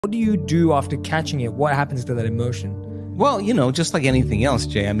What do you do after catching it? What happens to that emotion? Well, just like anything else,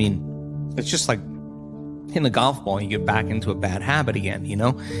 Jay, I mean, it's just like hitting a golf ball and you get back into a bad habit again,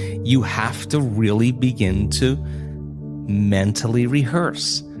 You have to really begin to mentally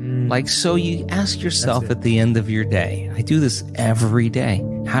rehearse. So you ask yourself at the end of your day, I do this every day.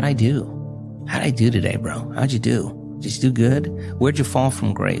 How'd I do? How'd I do today, bro? How'd you do? Did you do good? Where'd you fall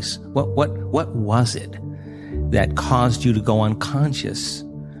from grace? What was it that caused you to go unconscious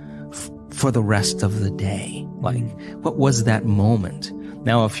for the rest of the day? Like, what was that moment?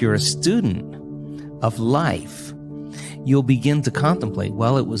 Now, if you're a student of life, you'll begin to contemplate,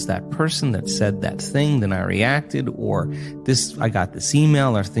 well, it was that person that said that thing, then I reacted, or I got this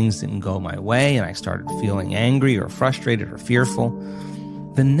email, or things didn't go my way, and I started feeling angry or frustrated or fearful.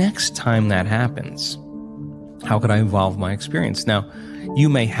 The next time that happens, how could I evolve my experience? Now, you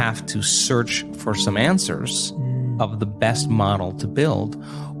may have to search for some answers of the best model to build,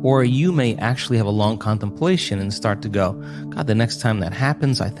 or you may actually have a long contemplation and start to go, God, the next time that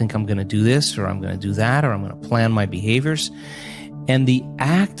happens, I think I'm going to do this, or I'm going to do that, or I'm going to plan my behaviors. And the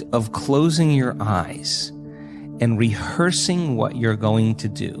act of closing your eyes and rehearsing what you're going to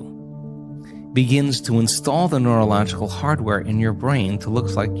do begins to install the neurological hardware in your brain to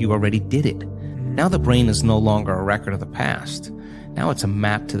look like you already did it. Now the brain is no longer a record of the past. Now it's a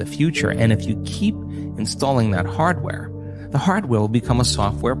map to the future. And if you keep installing that hardware, the hardware will become a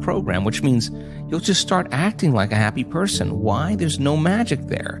software program, which means you'll just start acting like a happy person. Why? There's no magic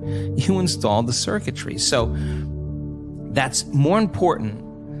there. You installed the circuitry. So that's more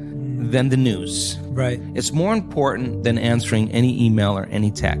important than the news. Right. It's more important than answering any email or any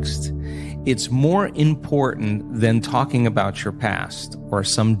text. It's more important than talking about your past or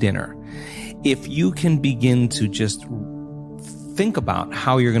some dinner. If you can begin to just think about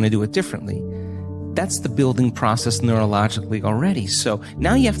how you're going to do it differently, that's the building process neurologically already. So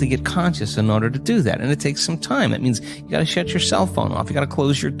now you have to get conscious in order to do that. And it takes some time. That means you got to shut your cell phone off. You got to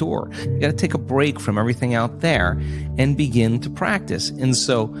close your door. You got to take a break from everything out there and begin to practice. And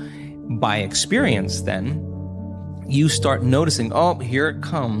so by experience, then you start noticing, oh, here it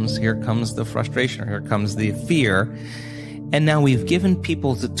comes. Here comes the frustration. Or here comes the fear. And now we've given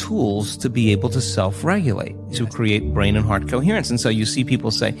people the tools to be able to self-regulate, to create brain and heart coherence. And so you see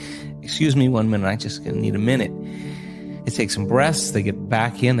people say, excuse me 1 minute, I just need a minute. They take some breaths, they get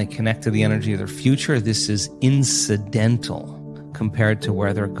back in, they connect to the energy of their future. This is incidental compared to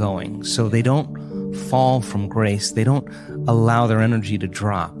where they're going. So they don't fall from grace. They don't allow their energy to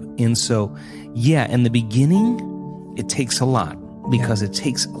drop. And so, in the beginning, it takes a lot because it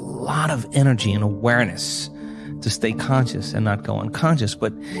takes a lot of energy and awareness to stay conscious and not go unconscious.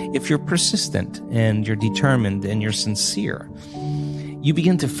 But if you're persistent and you're determined and you're sincere, you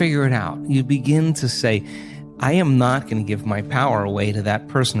begin to figure it out. You begin to say, I am not going to give my power away to that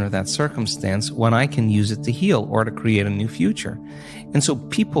person or that circumstance when I can use it to heal or to create a new future. And so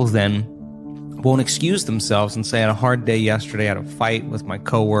people then won't excuse themselves and say, I had a hard day yesterday, I had a fight with my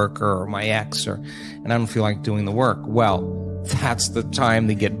coworker or my ex, and I don't feel like doing the work. Well, that's the time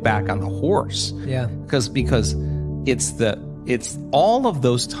to get back on the horse. Yeah. Because it's all of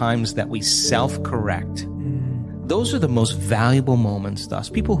those times that we self-correct. Those are the most valuable moments to us.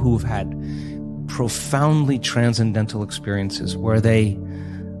 People who've had profoundly transcendental experiences where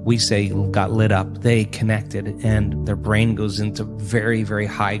we say, got lit up, they connected, and their brain goes into very, very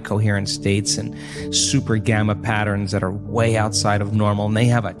high coherent states and super gamma patterns that are way outside of normal, and they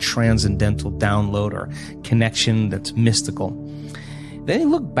have a transcendental download or connection that's mystical. They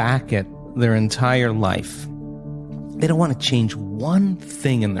look back at their entire life. They don't want to change one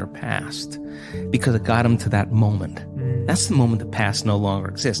thing in their past because it got them to that moment. That's the moment the past no longer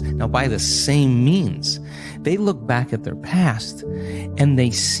exists. Now, by the same means, they look back at their past and they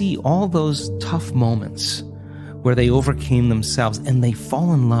see all those tough moments where they overcame themselves and they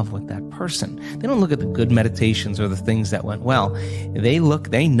fall in love with that person. They don't look at the good meditations or the things that went well. They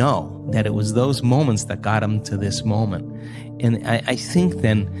know that it was those moments that got them to this moment. And I think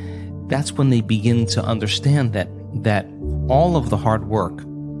then that's when they begin to understand that all of the hard work,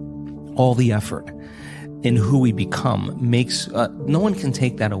 all the effort in who we become makes, no one can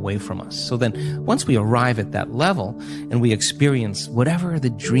take that away from us. So then once we arrive at that level and we experience whatever the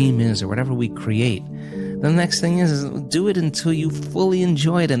dream is or whatever we create, the next thing is do it until you fully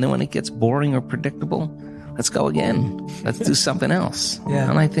enjoy it. And then when it gets boring or predictable, let's go again. Let's do something else. Yeah.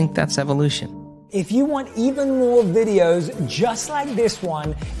 And I think that's evolution. If you want even more videos just like this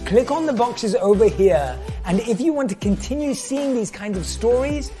one, click on the boxes over here. And if you want to continue seeing these kinds of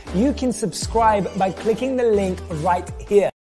stories, you can subscribe by clicking the link right here.